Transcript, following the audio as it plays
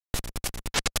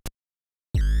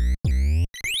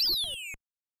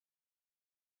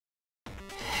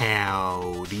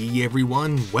Howdy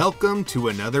everyone, welcome to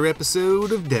another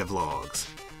episode of Devlogs.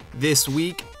 This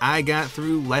week I got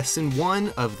through lesson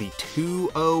 1 of the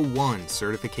 201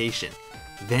 certification.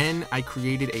 Then I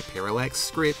created a Parallax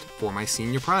script for my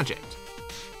senior project.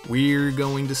 We're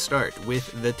going to start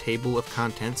with the table of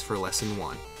contents for lesson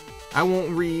 1. I won't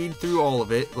read through all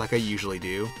of it like I usually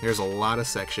do, there's a lot of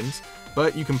sections,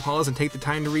 but you can pause and take the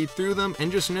time to read through them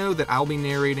and just know that I'll be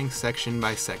narrating section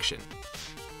by section.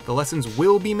 The lessons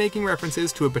will be making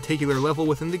references to a particular level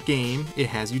within the game it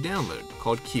has you download,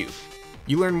 called Cube.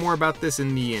 You learn more about this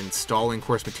in the installing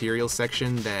course materials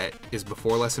section that is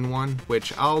before lesson 1,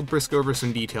 which I'll brisk over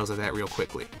some details of that real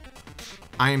quickly.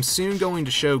 I am soon going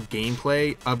to show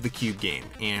gameplay of the Cube game,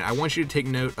 and I want you to take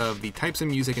note of the types of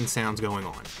music and sounds going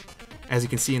on. As you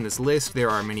can see in this list, there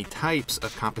are many types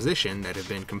of composition that have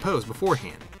been composed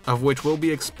beforehand, of which we'll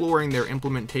be exploring their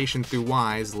implementation through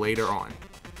Wwise later on.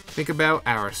 Think about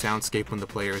our soundscape when the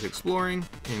player is exploring,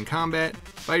 in combat,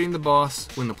 fighting the boss,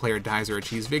 when the player dies or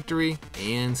achieves victory,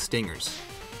 and stingers.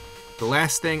 The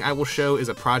last thing I will show is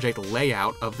a project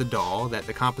layout of the DAW that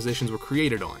the compositions were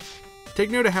created on.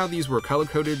 Take note of how these were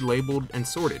color-coded, labeled, and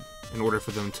sorted, in order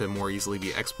for them to more easily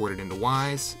be exported into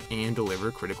Wwise and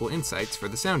deliver critical insights for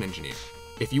the sound engineer.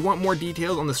 If you want more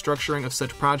details on the structuring of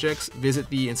such projects, visit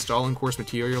the Installing Course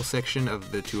Materials section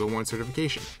of the 201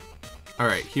 certification.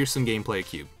 Alright, here's some gameplay of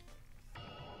Cube.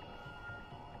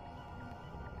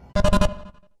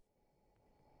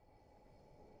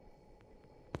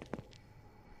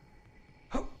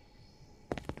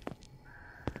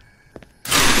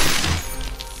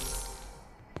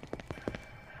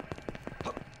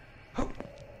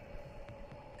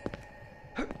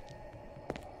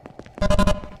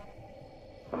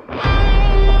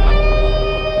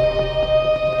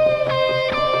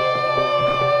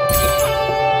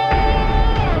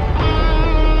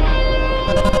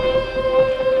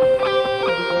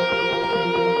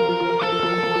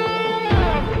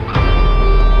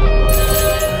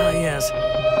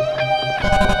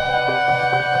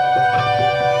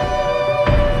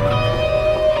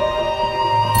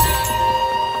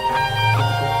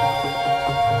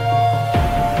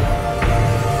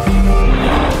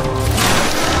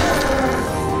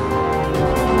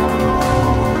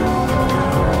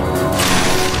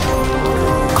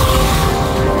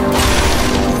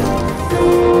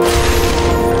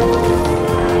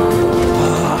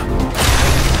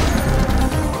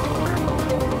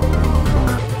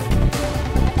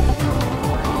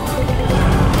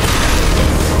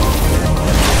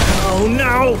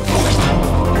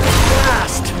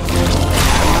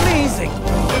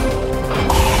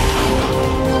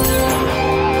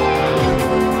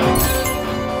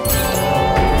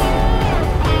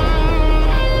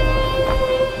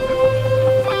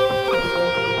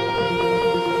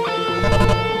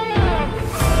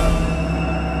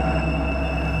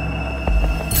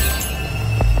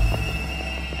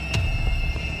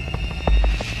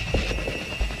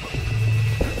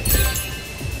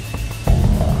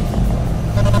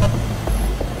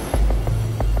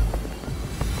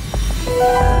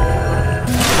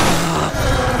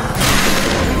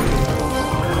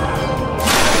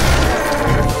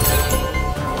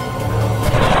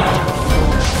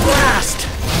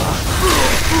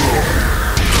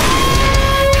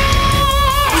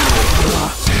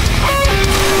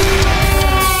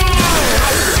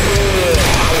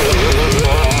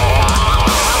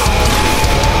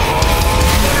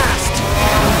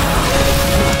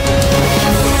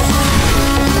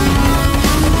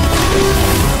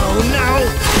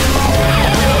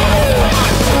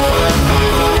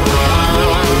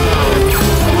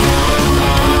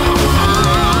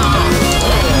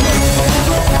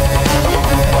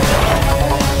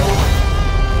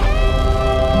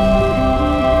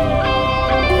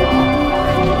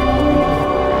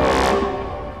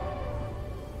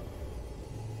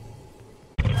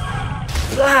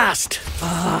 Blast!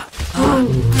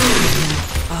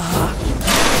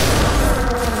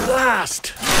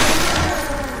 Blast!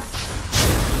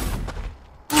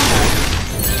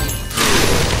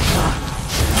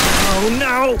 Oh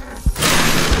no!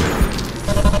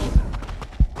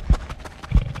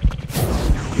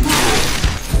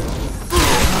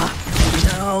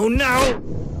 No, no!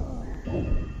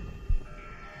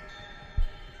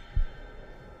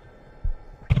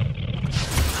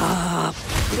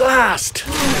 Blast!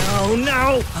 No,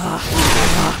 no!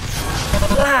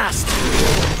 Blast!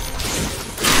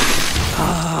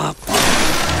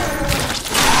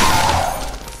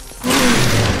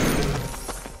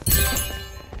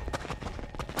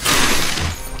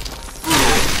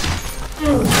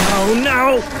 Oh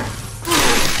no!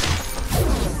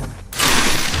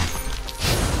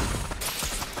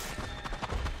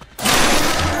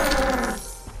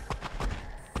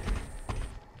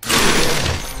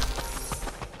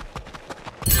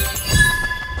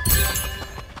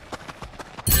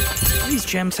 These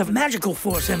gems have magical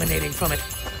force emanating from it.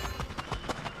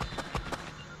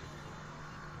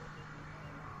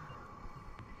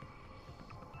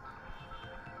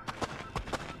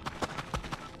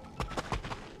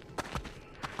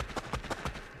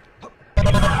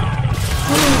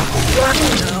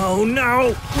 No,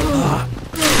 no!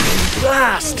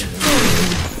 Blast!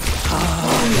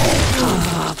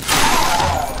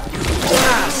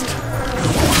 Blast!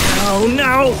 No,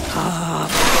 no!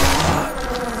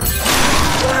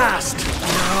 Blast!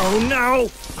 No, no!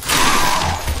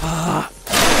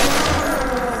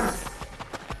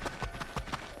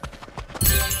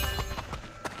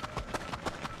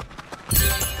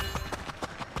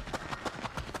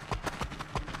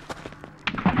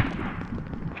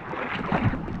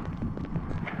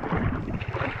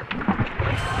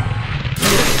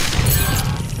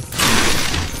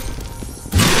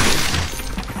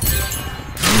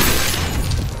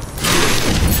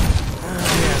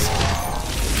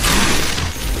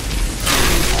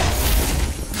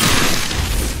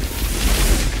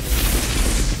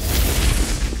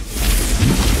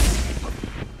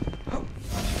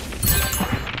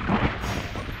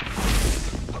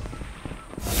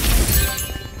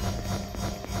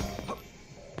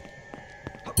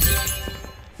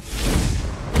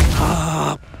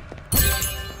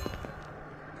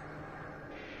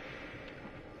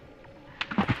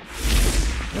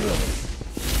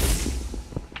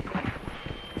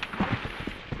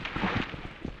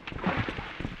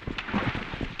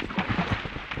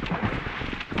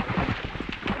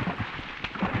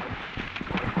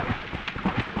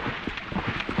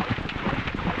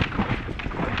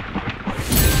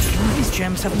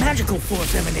 Gems have magical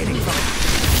force emanating from it.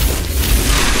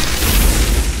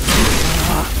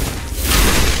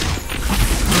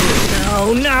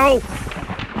 No, no!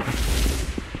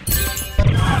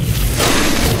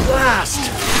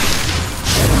 Blast!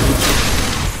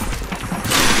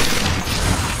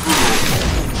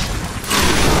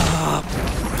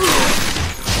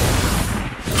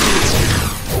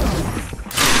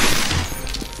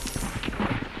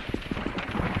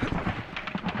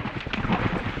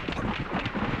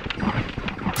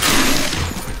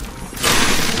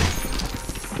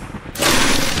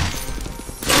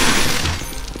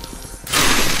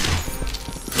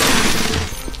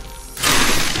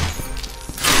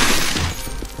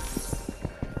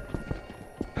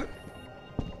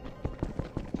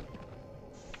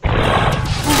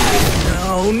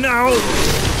 No, no!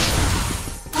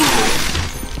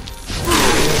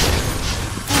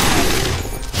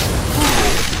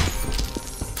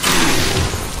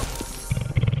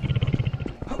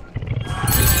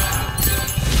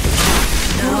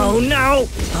 No, no!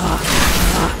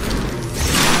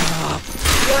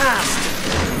 Blast!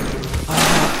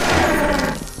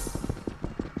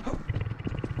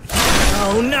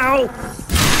 No, no!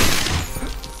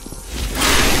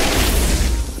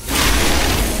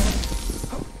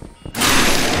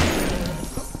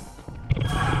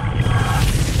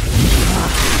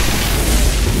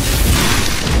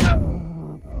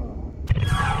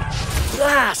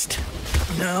 Blast!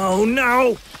 No,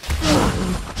 no!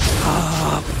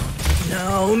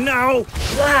 No, no!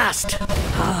 Blast!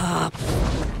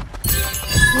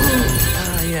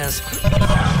 Yes.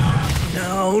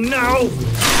 No, no!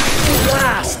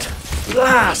 Blast!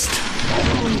 Blast!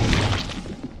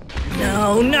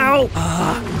 No, no!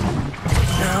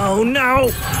 No, no!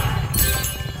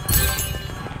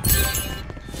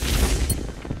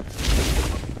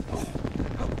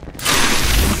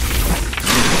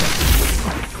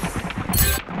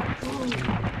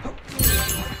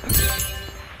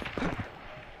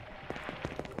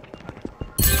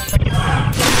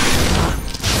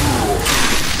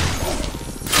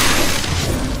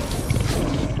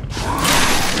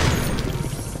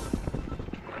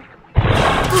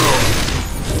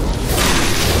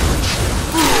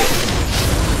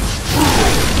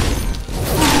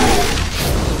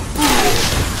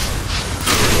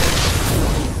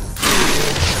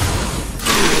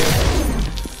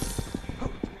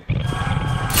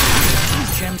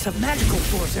 Of magical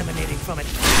force emanating from it.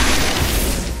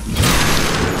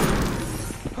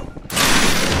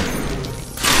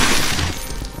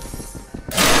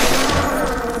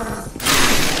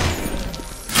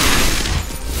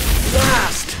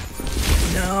 Blast!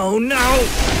 No, no!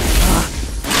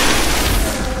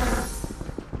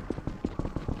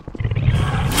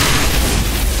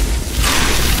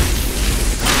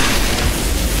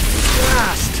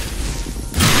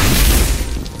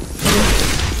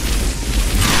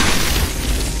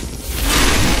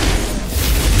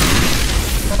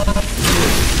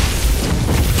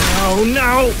 Oh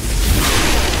no!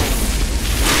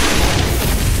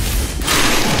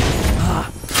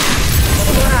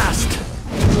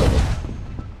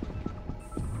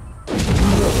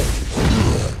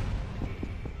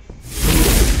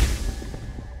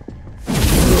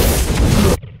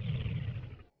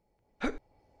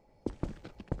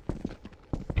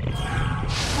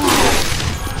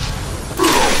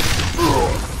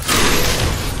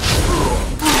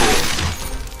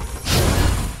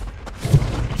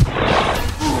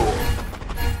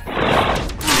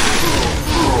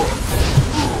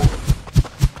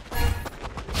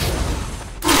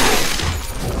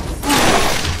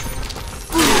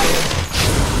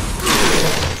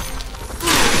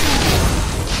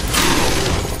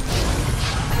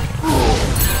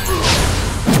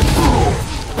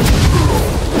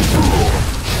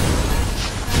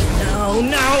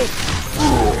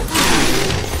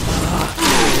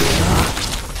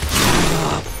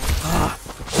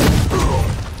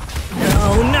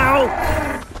 no!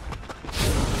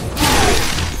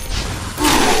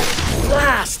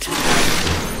 Blast!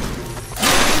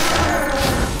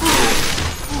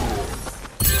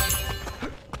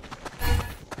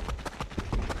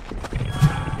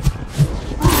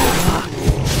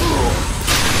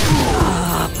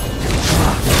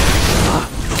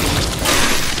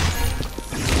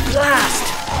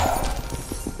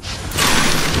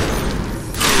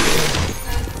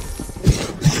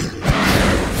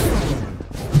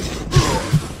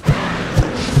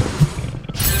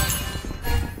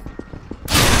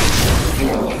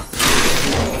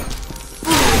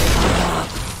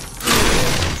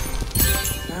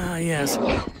 Yes.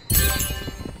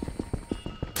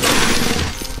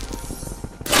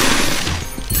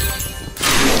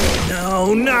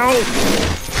 No, no!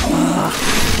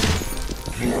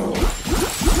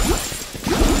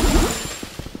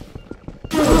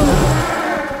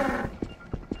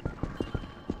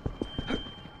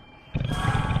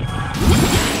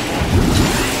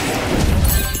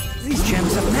 These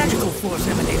gems have magical force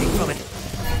emanating from it.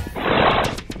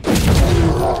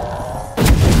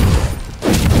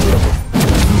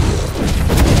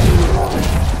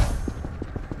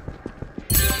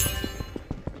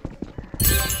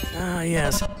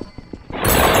 Yes.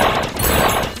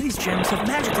 These gems have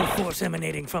magical force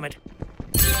emanating from it.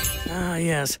 Ah,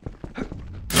 yes.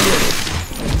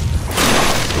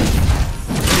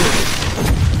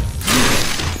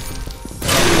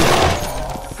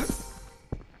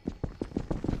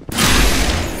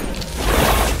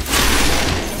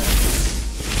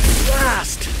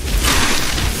 Blast!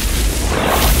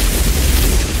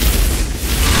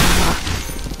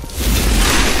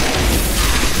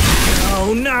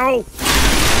 Oh no!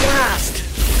 Blast!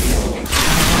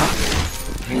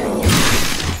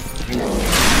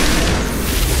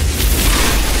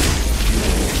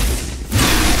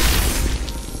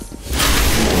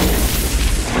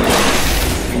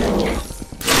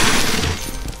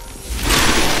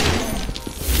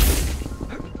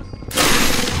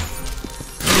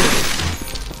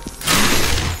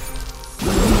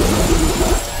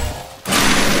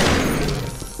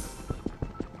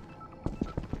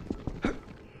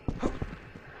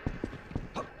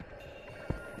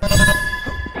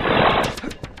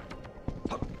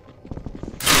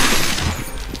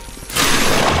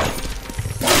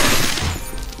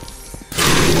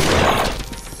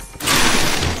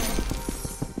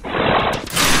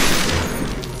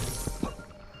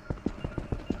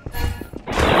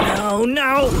 No,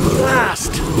 no!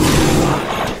 Blast!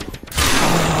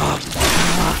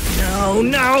 No,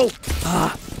 no!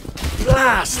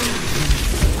 Blast!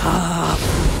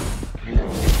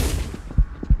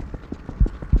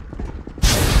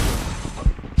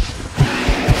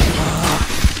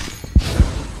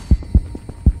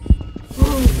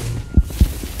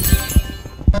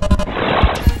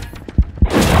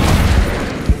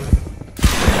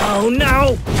 No,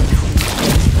 no!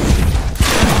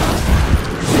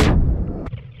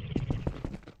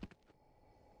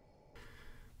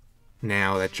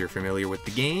 Now that you're familiar with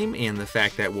the game and the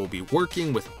fact that we'll be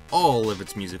working with all of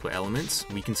its musical elements,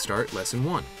 we can start Lesson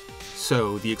 1.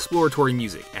 So, the exploratory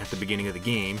music at the beginning of the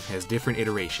game has different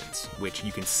iterations, which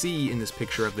you can see in this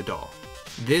picture of the doll.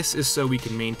 This is so we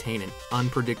can maintain an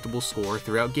unpredictable score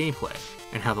throughout gameplay,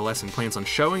 and how the lesson plans on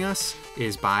showing us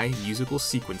is by musical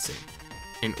sequencing.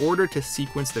 In order to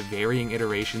sequence the varying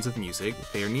iterations of music,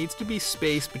 there needs to be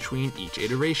space between each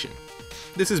iteration.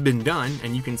 This has been done,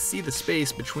 and you can see the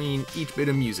space between each bit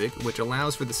of music, which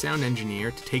allows for the sound engineer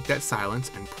to take that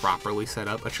silence and properly set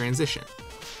up a transition.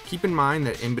 Keep in mind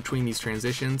that in between these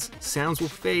transitions, sounds will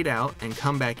fade out and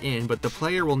come back in, but the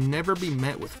player will never be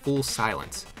met with full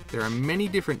silence. There are many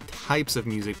different types of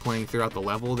music playing throughout the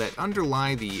level that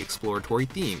underlie the exploratory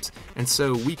themes, and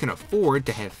so we can afford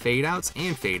to have fade outs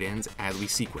and fade ins as we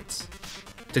sequence.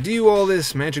 To do all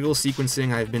this magical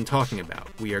sequencing I've been talking about,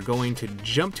 we are going to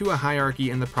jump to a hierarchy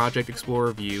in the Project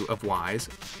Explorer view of Wwise,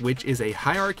 which is a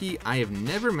hierarchy I have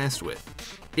never messed with.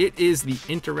 It is the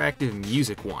interactive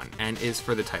music one, and is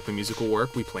for the type of musical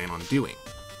work we plan on doing.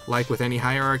 Like with any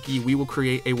hierarchy, we will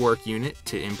create a work unit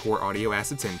to import audio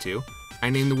assets into. I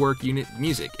name the work unit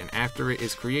Music, and after it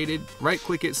is created,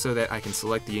 right-click it so that I can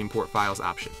select the Import Files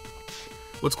option.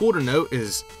 What's cool to note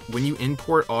is when you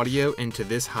import audio into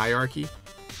this hierarchy,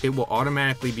 it will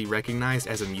automatically be recognized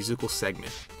as a musical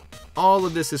segment. All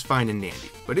of this is fine and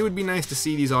dandy, but it would be nice to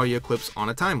see these audio clips on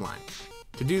a timeline.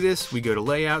 To do this, we go to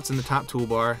Layouts in the top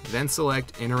toolbar, then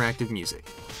select Interactive Music.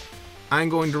 I'm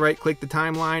going to right-click the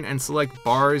timeline and select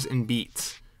Bars and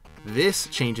Beats. This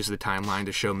changes the timeline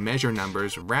to show measure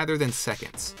numbers rather than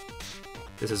seconds.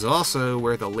 This is also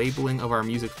where the labeling of our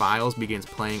music files begins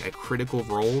playing a critical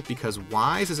role, because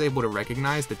Wwise is able to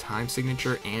recognize the time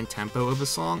signature and tempo of a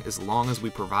song as long as we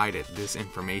provide it this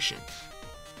information.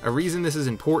 A reason this is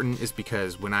important is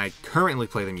because when I currently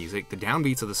play the music, the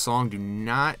downbeats of the song do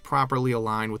not properly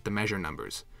align with the measure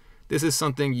numbers. This is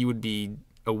something you would be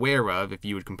aware of if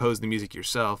you had composed the music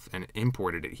yourself and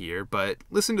imported it here, but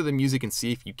listen to the music and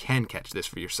see if you can catch this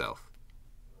for yourself.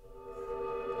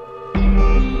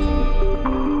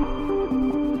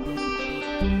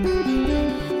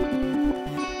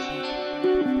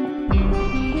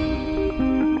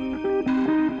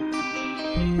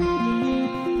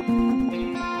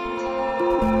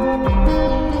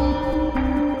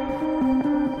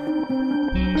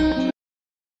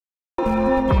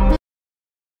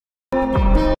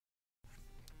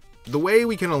 The way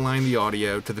we can align the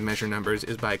audio to the measure numbers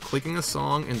is by clicking a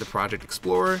song in the Project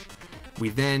Explorer. We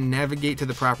then navigate to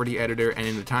the property editor and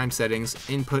in the time settings,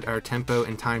 input our tempo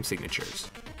and time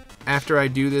signatures. After I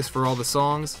do this for all the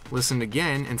songs, listen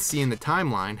again and see in the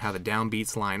timeline how the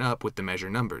downbeats line up with the measure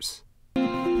numbers.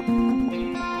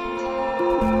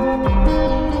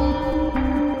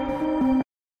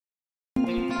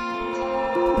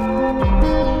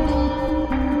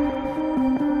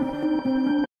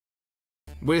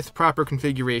 With proper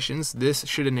configurations, this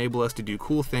should enable us to do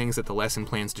cool things that the lesson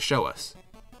plans to show us.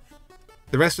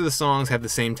 The rest of the songs have the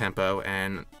same tempo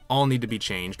and all need to be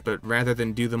changed, but rather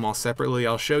than do them all separately,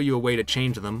 I'll show you a way to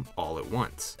change them all at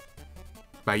once.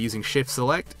 By using Shift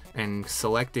Select and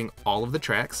selecting all of the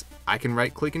tracks, I can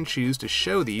right-click and choose to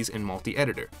show these in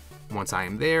Multi-Editor. Once I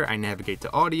am there, I navigate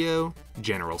to Audio,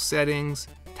 General Settings,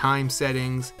 Time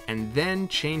Settings, and then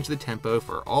change the tempo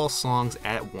for all songs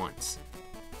at once.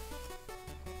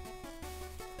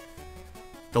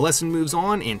 The lesson moves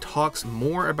on and talks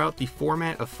more about the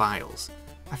format of files.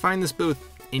 I find this both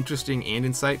interesting and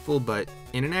insightful, but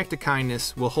in an act of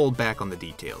kindness, we'll hold back on the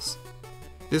details.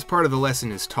 This part of the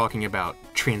lesson is talking about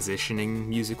transitioning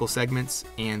musical segments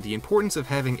and the importance of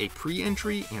having a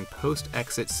pre-entry and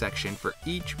post-exit section for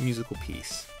each musical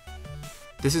piece.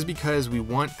 This is because we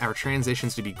want our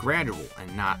transitions to be gradual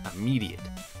and not immediate.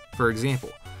 For example,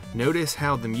 notice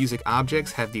how the music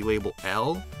objects have the label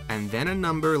L and then a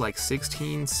number like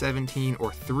 16, 17,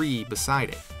 or 3 beside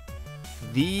it.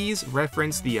 These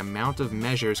reference the amount of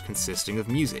measures consisting of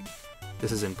music.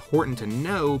 This is important to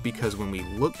know because when we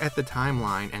look at the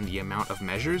timeline and the amount of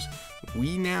measures,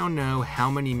 we now know how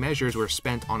many measures were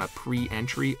spent on a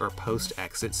pre-entry or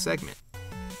post-exit segment.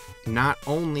 Not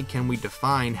only can we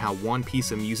define how one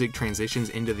piece of music transitions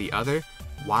into the other,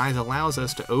 Wwise allows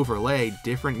us to overlay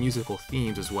different musical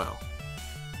themes as well.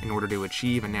 In order to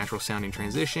achieve a natural sounding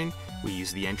transition, we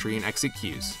use the entry and exit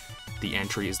cues. The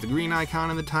entry is the green icon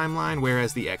in the timeline,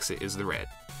 whereas the exit is the red.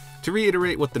 To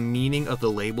reiterate what the meaning of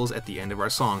the labels at the end of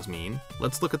our songs mean,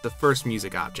 let's look at the first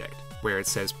music object, where it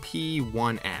says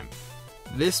P1M.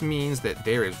 This means that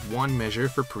there is one measure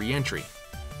for pre-entry.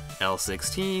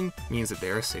 L16 means that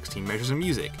there are 16 measures of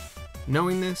music.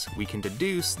 Knowing this, we can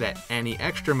deduce that any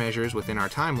extra measures within our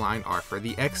timeline are for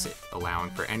the exit, allowing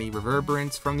for any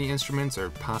reverberance from the instruments or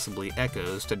possibly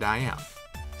echoes to die out.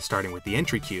 Starting with the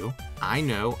entry cue, I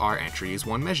know our entry is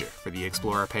one measure for the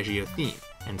Explore Arpeggio theme,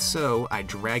 and so I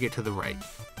drag it to the right.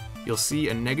 You'll see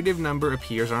a negative number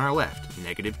appears on our left,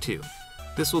 -2.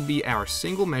 This will be our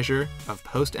single measure of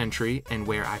post-entry and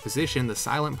where I position the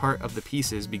silent part of the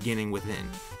pieces beginning within.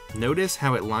 Notice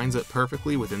how it lines up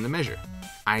perfectly within the measure.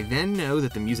 I then know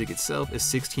that the music itself is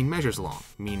 16 measures long,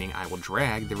 meaning I will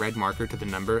drag the red marker to the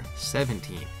number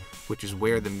 17, which is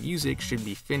where the music should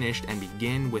be finished and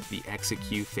begin with the exit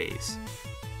cue phase.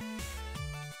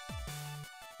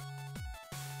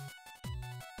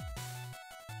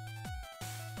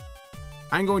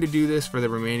 I'm going to do this for the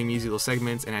remaining musical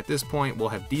segments, and at this point we'll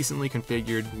have decently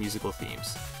configured musical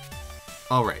themes.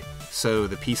 Alright, so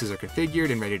the pieces are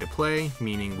configured and ready to play,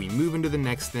 meaning we move into the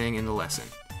next thing in the lesson.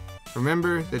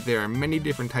 Remember that there are many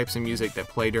different types of music that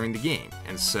play during the game,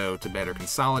 and so to better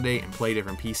consolidate and play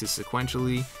different pieces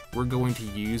sequentially, we're going to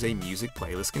use a music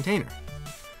playlist container.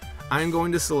 I'm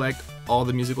going to select all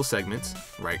the musical segments,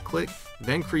 right-click,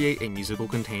 then create a musical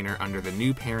container under the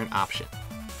new parent option.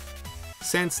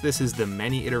 Since this is the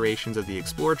many iterations of the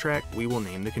Explore track, we will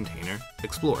name the container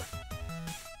Explore.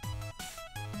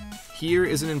 Here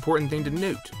is an important thing to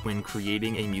note when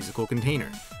creating a musical container.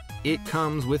 It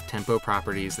comes with tempo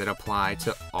properties that apply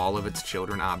to all of its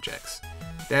children objects.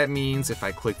 That means if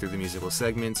I click through the musical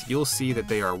segments, you'll see that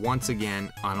they are once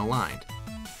again unaligned.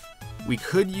 We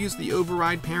could use the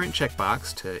Override Parent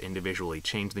checkbox to individually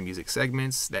change the music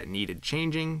segments that needed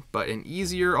changing, but an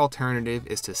easier alternative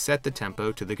is to set the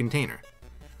tempo to the container.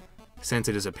 Since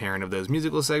it is a parent of those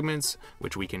musical segments,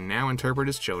 which we can now interpret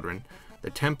as children, the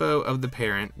tempo of the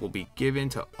parent will be given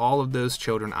to all of those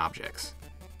children objects.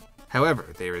 However,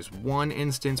 there is one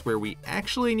instance where we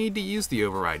actually need to use the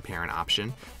override parent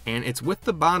option, and it's with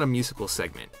the bottom musical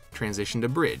segment, transition to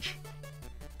bridge.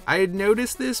 I had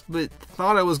noticed this, but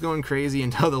thought I was going crazy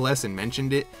until the lesson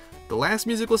mentioned it. The last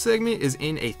musical segment is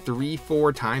in a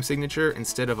 3/4 time signature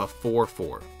instead of a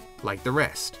 4/4, like the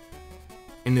rest.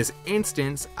 In this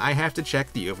instance, I have to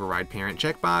check the override parent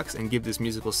checkbox and give this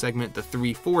musical segment the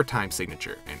 3/4 time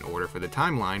signature in order for the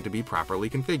timeline to be properly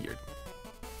configured.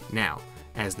 Now,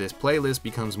 as this playlist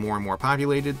becomes more and more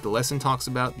populated, the lesson talks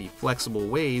about the flexible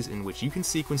ways in which you can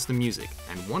sequence the music,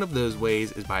 and one of those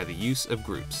ways is by the use of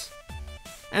groups.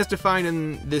 As defined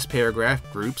in this paragraph,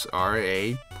 groups are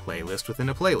a playlist within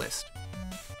a playlist.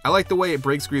 I like the way it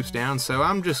breaks groups down, so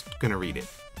I'm just gonna read it.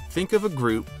 Think of a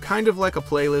group kind of like a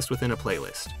playlist within a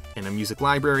playlist. In a music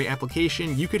library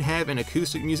application, you could have an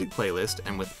acoustic music playlist,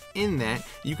 and within that,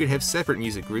 you could have separate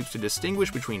music groups to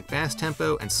distinguish between fast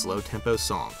tempo and slow tempo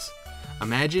songs.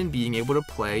 Imagine being able to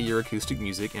play your acoustic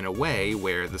music in a way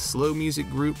where the slow music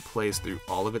group plays through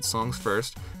all of its songs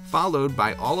first, followed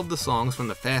by all of the songs from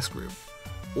the fast group.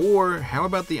 Or how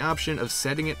about the option of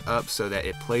setting it up so that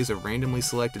it plays a randomly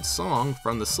selected song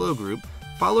from the slow group,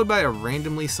 followed by a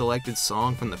randomly selected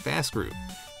song from the fast group?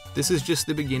 This is just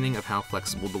the beginning of how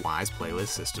flexible the Wwise playlist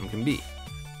system can be.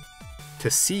 To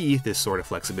see this sort of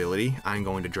flexibility, I'm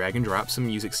going to drag and drop some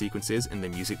music sequences in the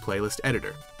music playlist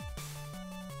editor.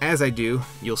 As I do,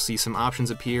 you'll see some options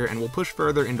appear and we'll push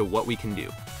further into what we can do.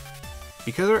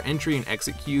 Because our entry and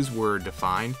exit cues were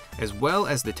defined, as well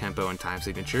as the tempo and time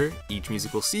signature, each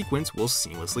musical sequence will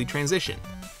seamlessly transition.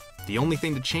 The only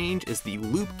thing to change is the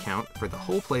loop count for the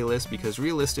whole playlist, because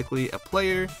realistically, a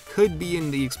player could be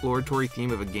in the exploratory theme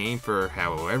of a game for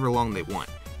however long they want,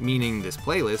 meaning this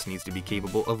playlist needs to be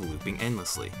capable of looping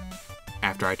endlessly.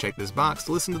 After I check this box,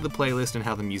 listen to the playlist and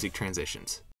how the music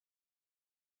transitions.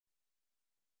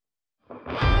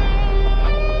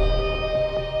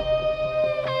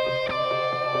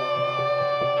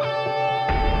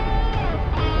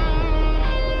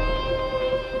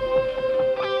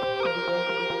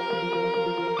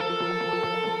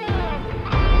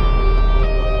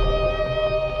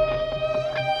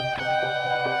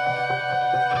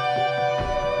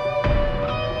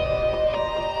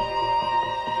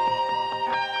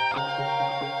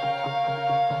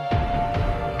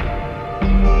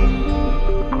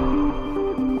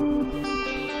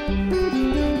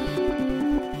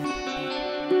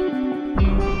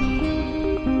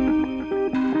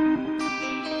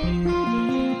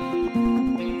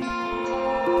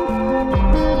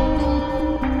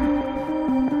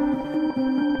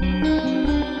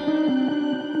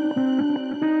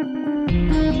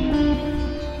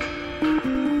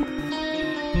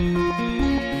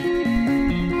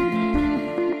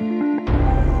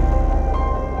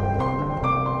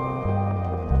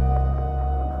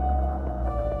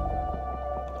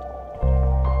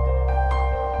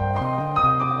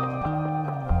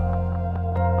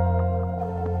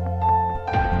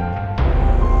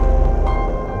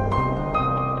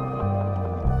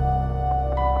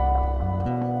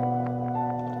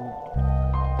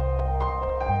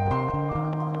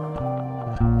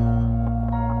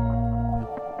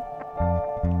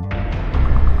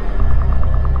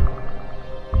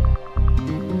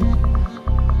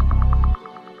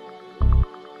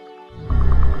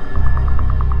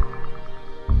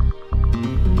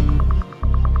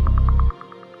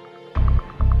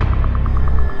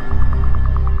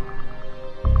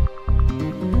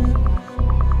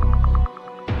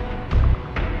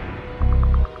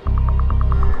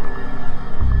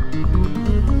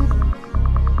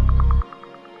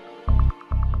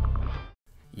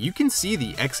 You can see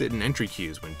the exit and entry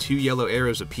cues when two yellow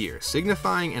arrows appear,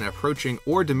 signifying an approaching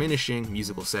or diminishing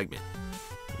musical segment.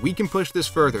 We can push this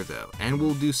further though, and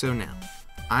we'll do so now.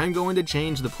 I'm going to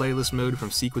change the playlist mode from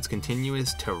sequence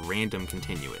continuous to random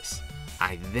continuous.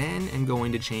 I then am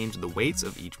going to change the weights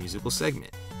of each musical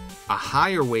segment. A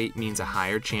higher weight means a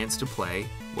higher chance to play,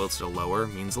 whilst a lower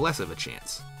means less of a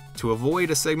chance. To avoid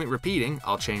a segment repeating,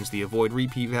 I'll change the avoid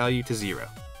repeat value to 0.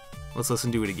 Let's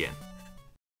listen to it again.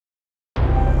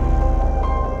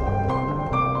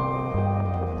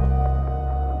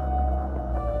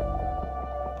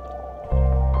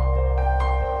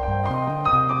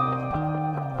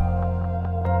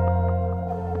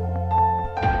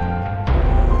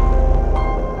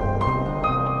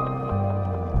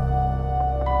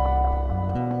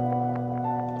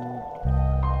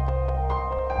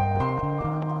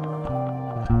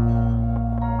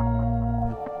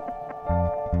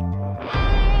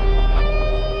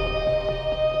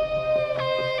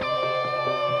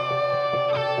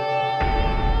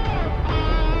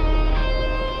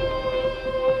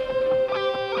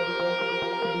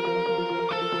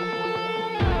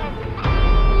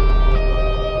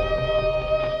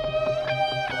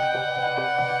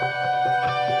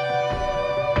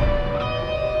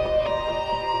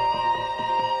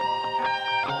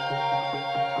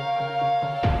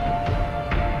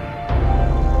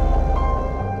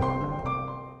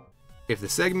 If the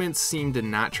segments seem to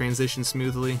not transition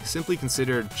smoothly, simply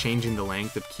consider changing the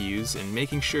length of cues and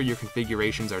making sure your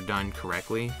configurations are done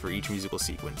correctly for each musical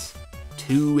sequence.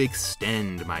 To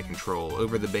extend my control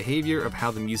over the behavior of how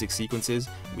the music sequences,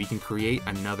 we can create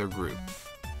another group.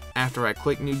 After I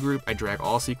click New Group, I drag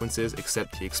all sequences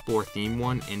except the Explore Theme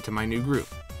one into my new group.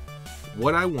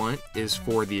 What I want is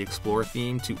for the Explore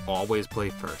theme to always play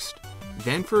first,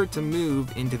 then for it to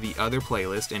move into the other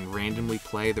playlist and randomly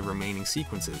play the remaining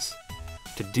sequences.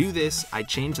 To do this, I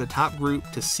change the top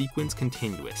group to Sequence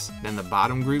Continuous, then the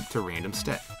bottom group to Random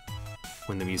Step.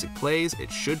 When the music plays, it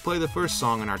should play the first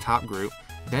song in our top group,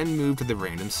 then move to the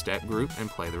Random Step group and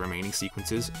play the remaining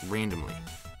sequences randomly.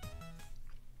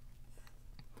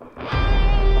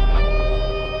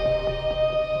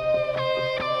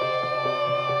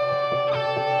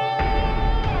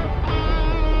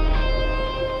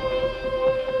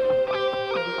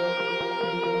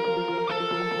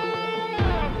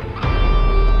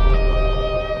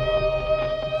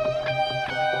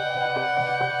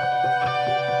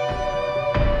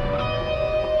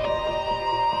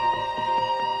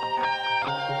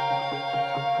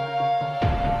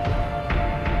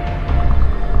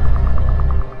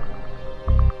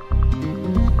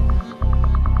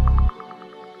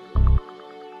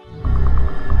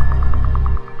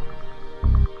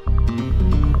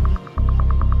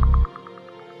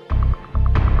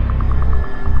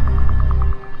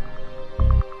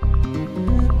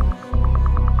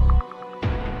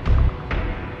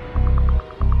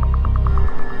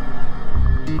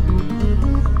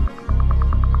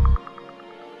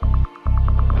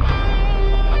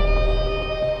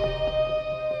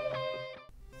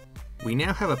 We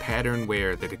now have a pattern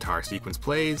where the guitar sequence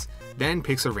plays, then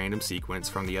picks a random sequence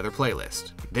from the other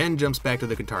playlist, then jumps back to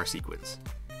the guitar sequence.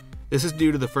 This is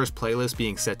due to the first playlist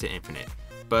being set to infinite,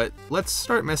 but let's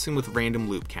start messing with random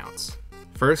loop counts.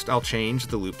 First, I'll change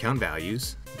the loop count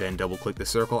values, then double-click the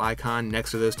circle icon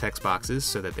next to those text boxes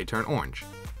so that they turn orange.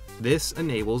 This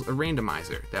enables a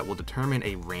randomizer that will determine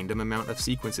a random amount of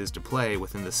sequences to play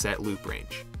within the set loop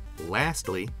range.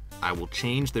 Lastly, I will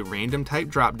change the random type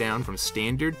dropdown from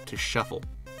standard to shuffle.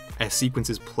 As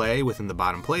sequences play within the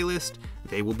bottom playlist,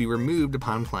 they will be removed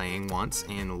upon playing once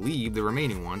and leave the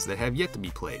remaining ones that have yet to be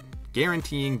played,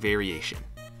 guaranteeing variation.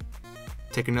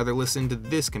 Take another listen to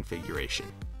this configuration.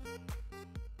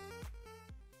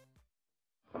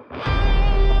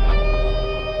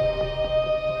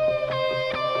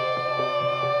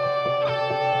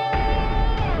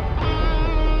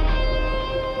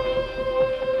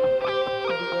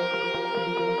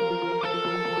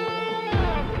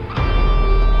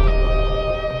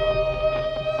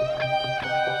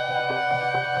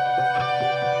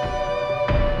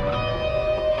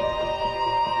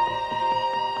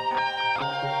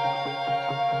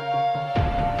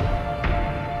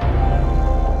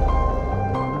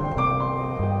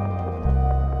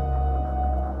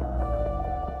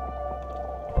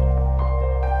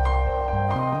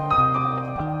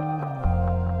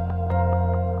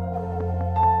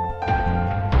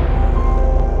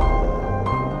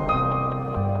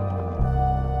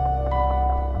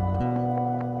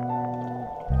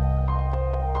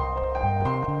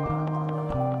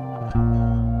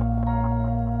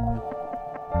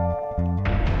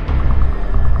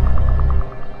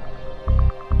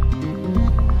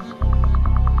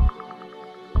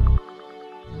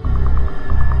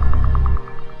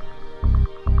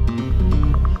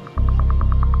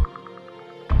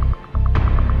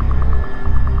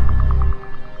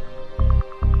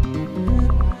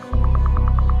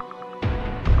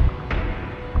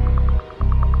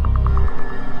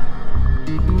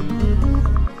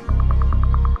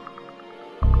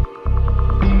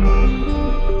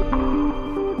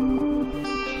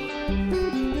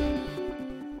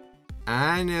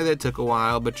 I know that took a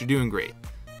while, but you're doing great.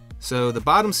 So the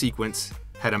bottom sequence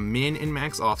had a min and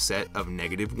max offset of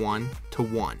 -1 to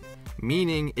 1,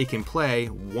 meaning it can play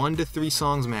 1 to 3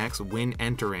 songs max when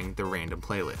entering the random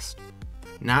playlist.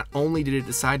 Not only did it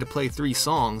decide to play 3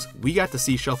 songs, we got to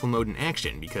see shuffle mode in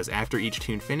action because after each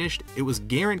tune finished, it was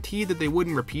guaranteed that they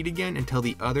wouldn't repeat again until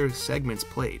the other segments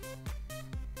played.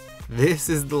 This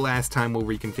is the last time we'll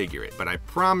reconfigure it, but I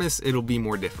promise it'll be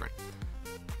more different.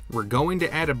 We're going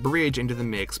to add a bridge into the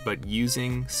mix, but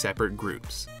using separate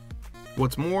groups.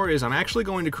 What's more is I'm actually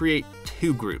going to create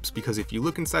 2 groups, because if you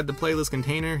look inside the playlist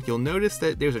container, you'll notice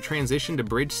that there's a transition to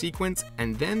bridge sequence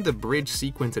and then the bridge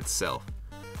sequence itself.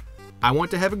 I want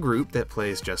to have a group that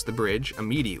plays just the bridge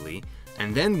immediately,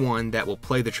 and then one that will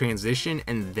play the transition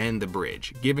and then the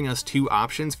bridge, giving us 2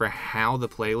 options for how the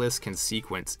playlist can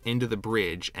sequence into the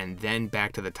bridge and then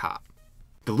back to the top.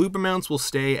 The loop amounts will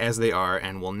stay as they are,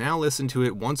 and we'll now listen to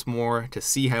it once more to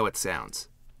see how it sounds.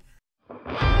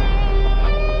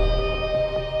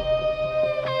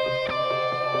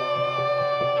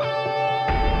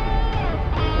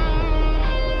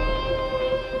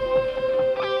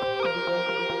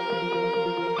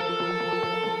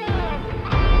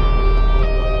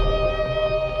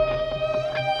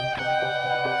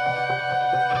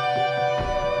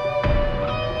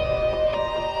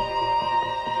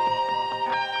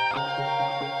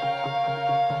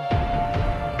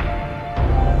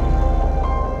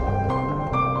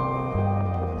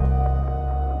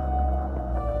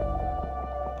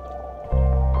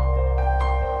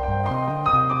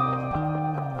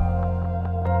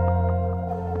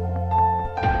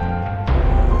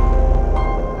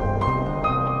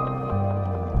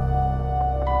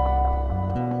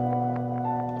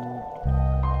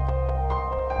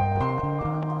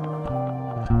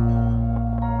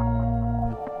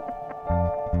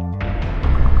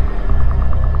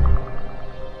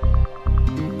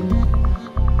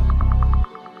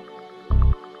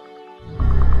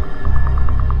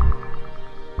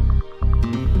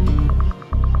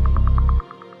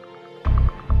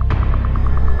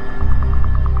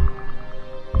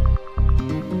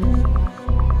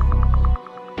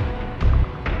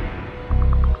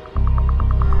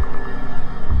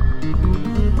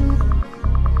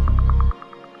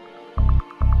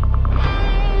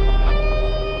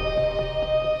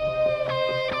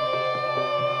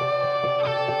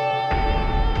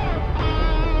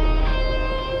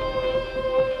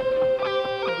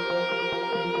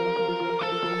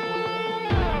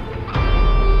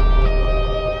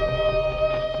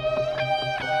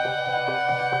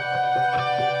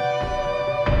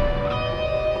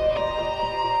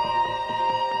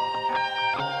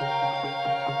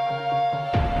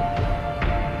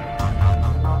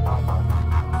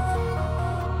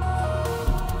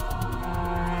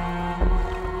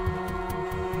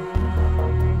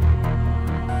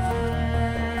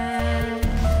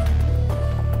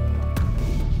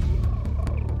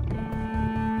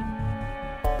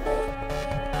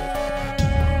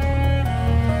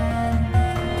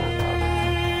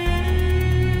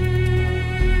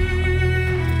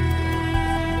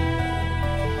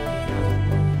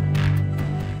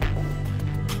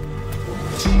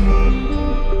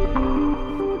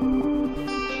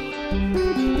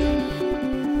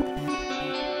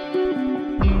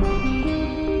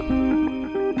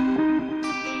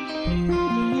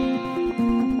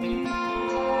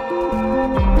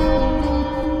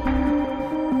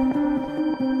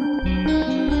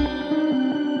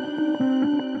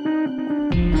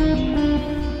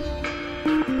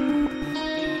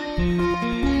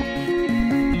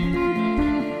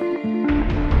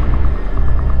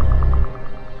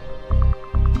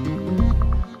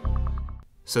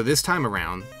 So this time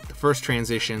around, the first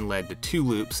transition led to 2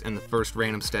 loops in the first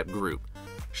random step group.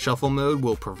 Shuffle mode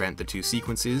will prevent the 2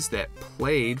 sequences that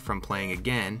played from playing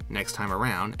again next time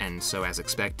around, and so as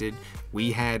expected,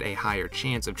 we had a higher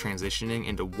chance of transitioning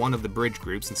into one of the bridge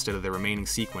groups instead of the remaining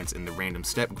sequence in the random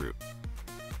step group.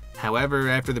 However,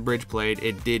 after the bridge played,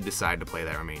 it did decide to play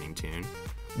that remaining tune.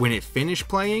 When it finished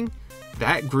playing,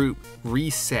 that group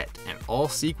reset and all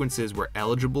sequences were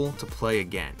eligible to play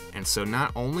again. And so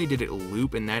not only did it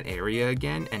loop in that area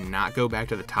again and not go back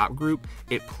to the top group,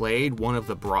 it played one of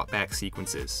the brought back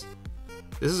sequences.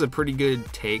 This is a pretty good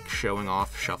take showing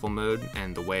off shuffle mode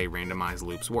and the way randomized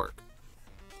loops work.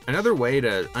 Another way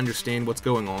to understand what's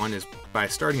going on is by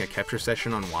starting a capture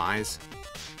session on Wwise,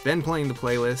 then playing the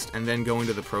playlist, and then going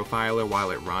to the profiler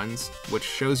while it runs, which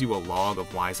shows you a log of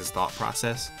Wwise's thought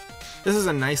process. This is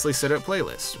a nicely set up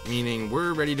playlist, meaning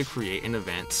we're ready to create an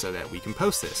event so that we can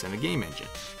post this in a game engine.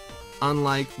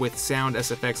 Unlike with Sound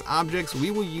SFX objects,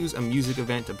 we will use a music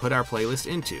event to put our playlist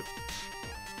into.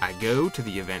 I go to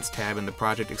the Events tab in the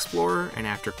Project Explorer, and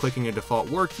after clicking a default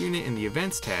work unit in the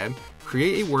Events tab,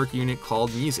 create a work unit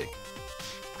called Music.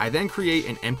 I then create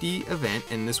an empty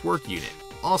event in this work unit,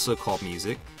 also called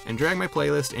Music, and drag my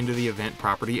playlist into the Event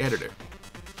Property Editor.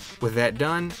 With that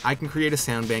done, I can create a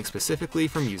sound bank specifically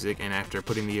for music, and after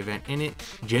putting the event in it,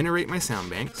 generate my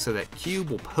sound bank so that Cube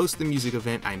will post the music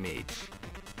event I made.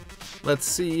 Let's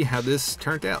see how this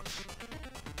turned out.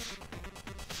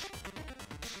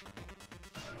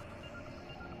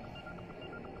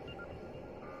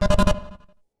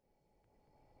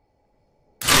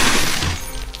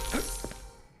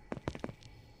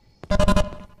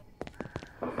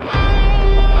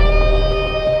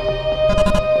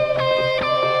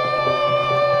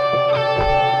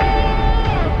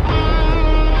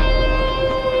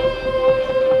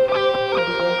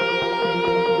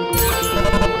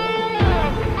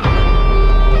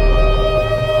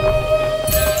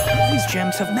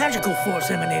 hints of magical force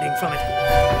emanating from it.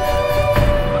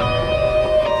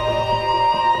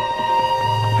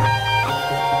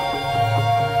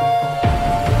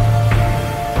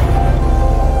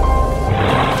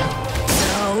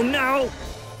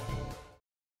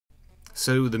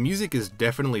 So the music is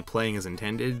definitely playing as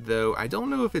intended, though I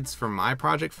don't know if it's from my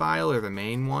project file or the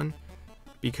main one,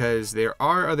 because there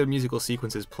are other musical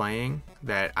sequences playing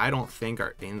that I don't think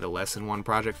are in the Lesson 1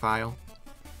 project file.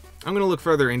 I'm going to look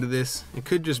further into this. It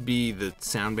could just be the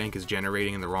sound bank is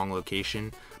generating in the wrong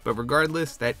location, but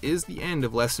regardless, that is the end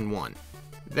of Lesson 1.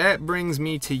 That brings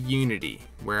me to Unity,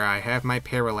 where I have my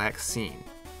Parallax scene.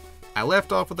 I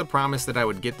left off with a promise that I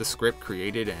would get the script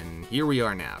created, and here we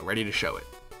are now, ready to show it.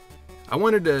 I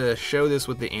wanted to show this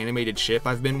with the animated ship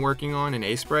I've been working on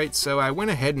in sprites, so I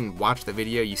went ahead and watched the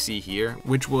video you see here,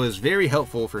 which was very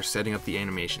helpful for setting up the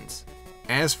animations.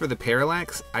 As for the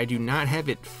Parallax, I do not have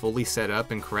it fully set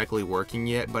up and correctly working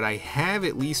yet, but I have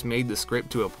at least made the script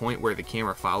to a point where the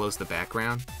camera follows the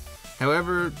background.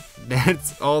 However,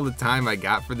 that's all the time I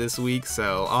got for this week,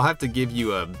 so I'll have to give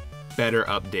you a better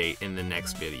update in the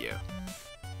next video.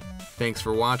 Thanks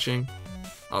for watching.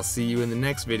 I'll see you in the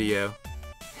next video.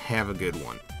 Have a good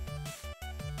one.